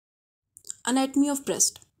Anatomy of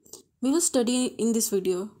breast. We will study in this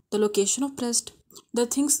video the location of breast,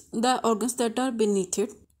 the organs that are beneath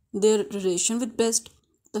it, their relation with breast,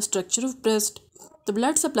 the structure of breast, the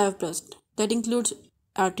blood supply of breast that includes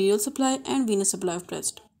arterial supply and venous supply of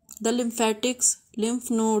breast, the lymphatics, lymph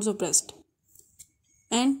nodes of breast,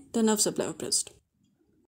 and the nerve supply of breast.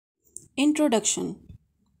 Introduction.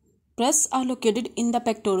 Breasts are located in the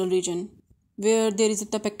pectoral region where there is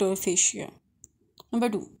the pectoral fascia. Number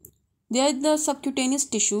 2. They are the subcutaneous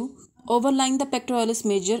tissue overlying the pectoralis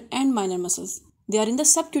major and minor muscles. They are in the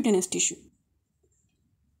subcutaneous tissue.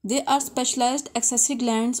 They are specialized accessory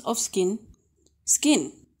glands of skin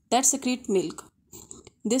that secrete milk.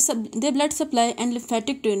 Their blood supply and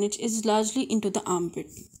lymphatic drainage is largely into the armpit.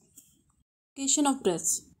 Location of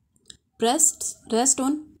breasts. Breasts rest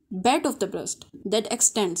on bed of the breast that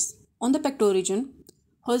extends on the pectoral region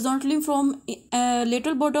horizontally from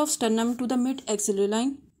lateral border of sternum to the mid-axillary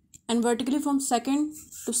line and vertically from 2nd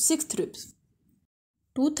to 6th ribs.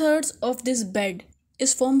 2/3 of this bed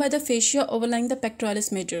is formed by the fascia overlying the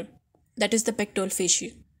pectoralis major, that is the pectoral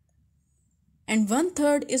fascia, and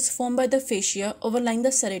 1/3 is formed by the fascia overlying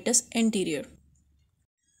the serratus anterior.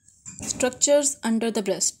 Structures under the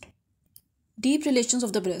breast. Deep relations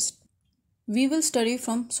of the breast. We will study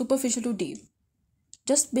from superficial to deep.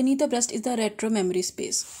 Just beneath the breast is the retromammary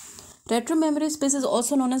space. Retromammary space is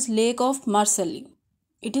also known as lake of Marcelli.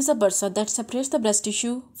 It is a bursa that separates the breast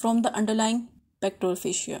tissue from the underlying pectoral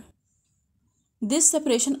fascia. This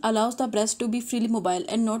separation allows the breast to be freely mobile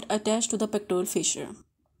and not attached to the pectoral fascia.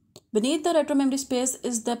 Beneath the retromammary space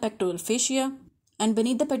is the pectoral fascia, and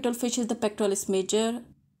beneath the pectoral fascia is the pectoralis major,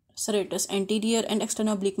 serratus anterior, and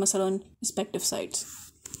external oblique muscle on respective sides.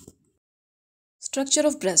 Structure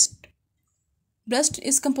of breast. Breast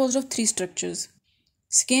is composed of 3 structures: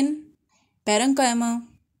 skin, parenchyma,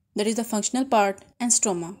 that is the functional part, and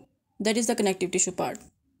stroma, that is the connective tissue part.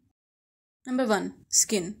 Number 1.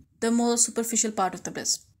 Skin, the most superficial part of the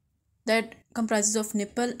breast, that comprises of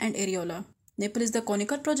nipple and areola. Nipple is the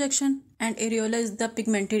conical projection and areola is the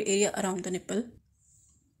pigmented area around the nipple.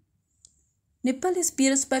 Nipple is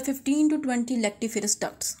pierced by 15 to 20 lactiferous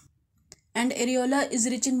ducts, and areola is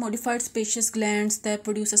rich in modified spacious glands that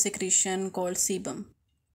produce a secretion called sebum.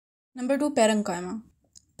 Number 2. Parenchyma.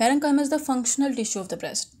 Parenchyma is the functional tissue of the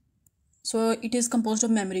breast. So it is composed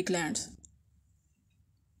of mammary glands.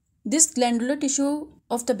 This glandular tissue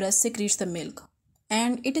of the breast secretes the milk,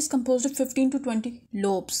 and it is composed of 15 to 20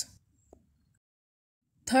 lobes.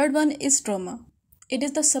 Third one is stroma. It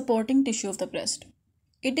is the supporting tissue of the breast.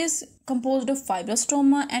 It is composed of fibrous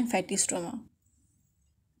stroma and fatty stroma.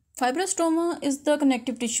 Fibrous stroma is the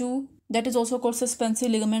connective tissue that is also called suspensory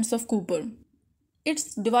ligaments of Cooper. It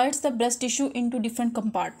divides the breast tissue into different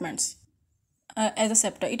compartments as a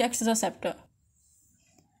septa. It acts as a septa.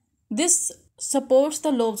 This supports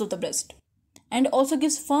the lobes of the breast and also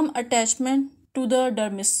gives firm attachment to the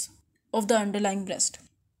dermis of the underlying breast.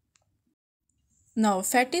 Now,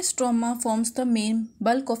 fatty stroma forms the main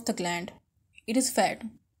bulk of the gland. It is fat.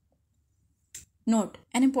 Note,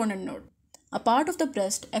 an important note. A part of the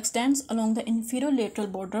breast extends along the inferior lateral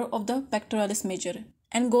border of the pectoralis major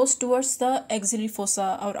and goes towards the axillary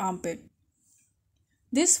fossa or armpit.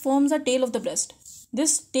 This forms the tail of the breast.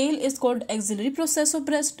 This tail is called axillary process of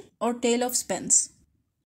breast or tail of Spence.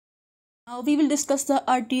 Now we will discuss the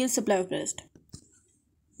arterial supply of breast.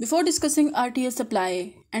 Before discussing arterial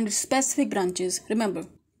supply and specific branches, remember,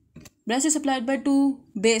 breast is supplied by 2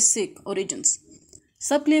 basic origins: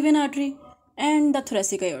 subclavian artery and the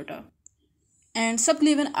thoracic aorta. And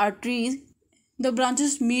subclavian arteries, the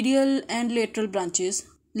branches medial and lateral branches,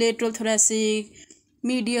 lateral thoracic,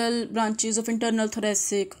 medial branches of internal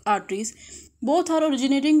thoracic arteries, both are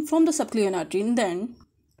originating from the subclavian artery. And then,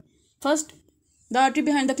 first, the artery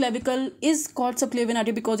behind the clavicle is called subclavian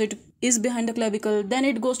artery because it is behind the clavicle. Then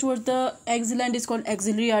it goes towards the axilla and is called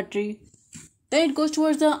axillary artery. Then it goes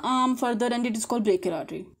towards the arm further and it is called brachial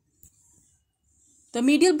artery. The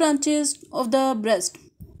medial branches of the breast,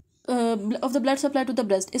 of the blood supply to the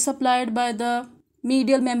breast, is supplied by the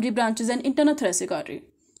medial mammary branches and internal thoracic artery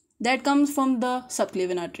that comes from the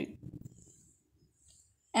subclavian artery.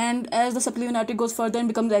 And as the subclavian artery goes further and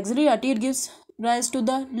becomes the axillary artery, it gives rise to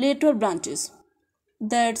the lateral branches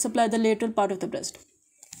that supply the lateral part of the breast.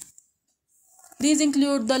 These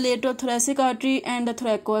include the lateral thoracic artery and the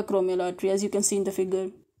thoracoacromial artery, as you can see in the figure.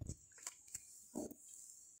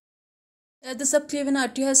 The subclavian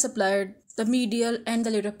artery has supplied the medial and the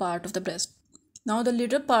lateral part of the breast. Now the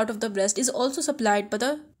lateral part of the breast is also supplied by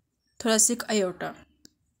the thoracic aorta,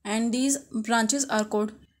 and these branches are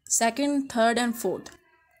called 2nd, 3rd and 4th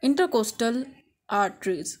intercostal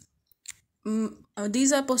arteries.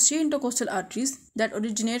 These are posterior intercostal arteries that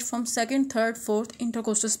originate from second, third, fourth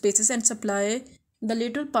intercostal spaces and supply the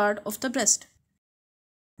lateral part of the breast.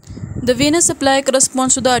 The venous supply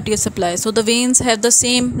corresponds to the arterial supply. So the veins have the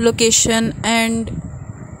same location and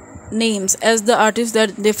names as the arteries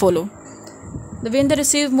that they follow. The vein that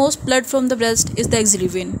receives most blood from the breast is the axillary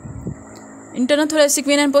vein. Internal thoracic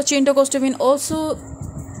vein and posterior intercostal vein also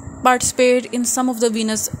participate in some of the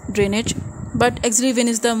venous drainage, but axillary vein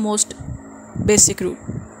is the most basic route.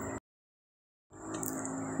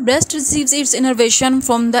 Breast receives its innervation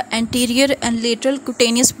from the anterior and lateral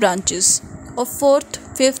cutaneous branches of 4th,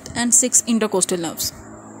 5th and 6th intercostal nerves.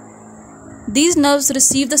 These nerves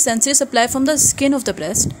receive the sensory supply from the skin of the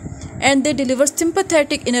breast, and they deliver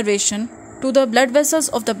sympathetic innervation to the blood vessels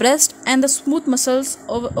of the breast and the smooth muscles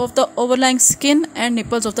of the overlying skin and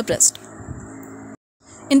nipples of the breast.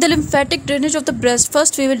 In the lymphatic drainage of the breast,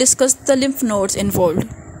 first we will discuss the lymph nodes involved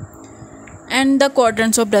and the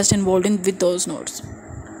quadrants of breast involved with those nodes.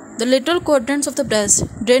 The lateral quadrants of the breast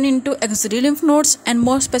drain into axillary lymph nodes and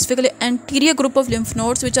more specifically anterior group of lymph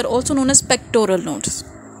nodes, which are also known as pectoral nodes.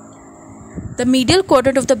 The medial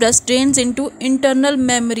quadrant of the breast drains into internal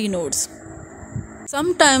mammary nodes.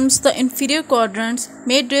 Sometimes the inferior quadrants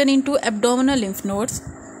may drain into abdominal lymph nodes,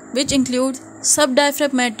 which include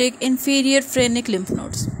subdiaphragmatic inferior phrenic lymph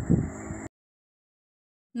nodes.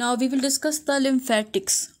 Now we will discuss the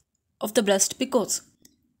lymphatics of the breast, because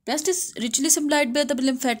breast is richly supplied by the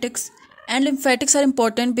lymphatics, and lymphatics are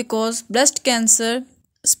important because breast cancer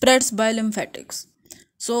spreads by lymphatics.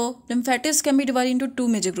 So lymphatics can be divided into two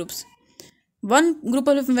major groups. One group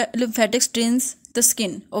of lymphatics drains the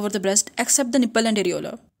skin over the breast except the nipple and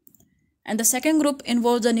areola, and the second group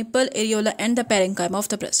involves the nipple, areola and the parenchyma of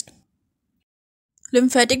the breast.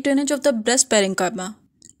 Lymphatic drainage of the breast parenchyma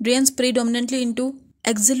drains predominantly into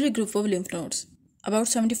axillary group of lymph nodes. About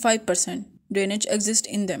 75% drainage exists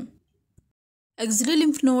in them. Axillary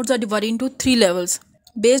lymph nodes are divided into three levels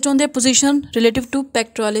based on their position relative to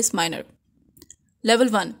pectoralis minor. Level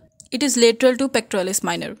 1. It is lateral to pectoralis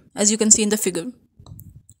minor, as you can see in the figure.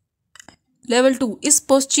 Level 2 is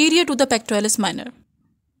posterior to the pectoralis minor.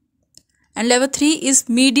 And level 3 is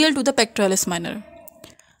medial to the pectoralis minor.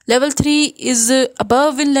 Level 3 is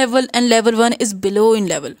above in level and level 1 is below in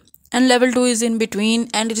level. And level 2 is in between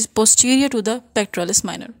and it is posterior to the pectoralis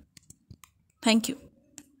minor. Thank you.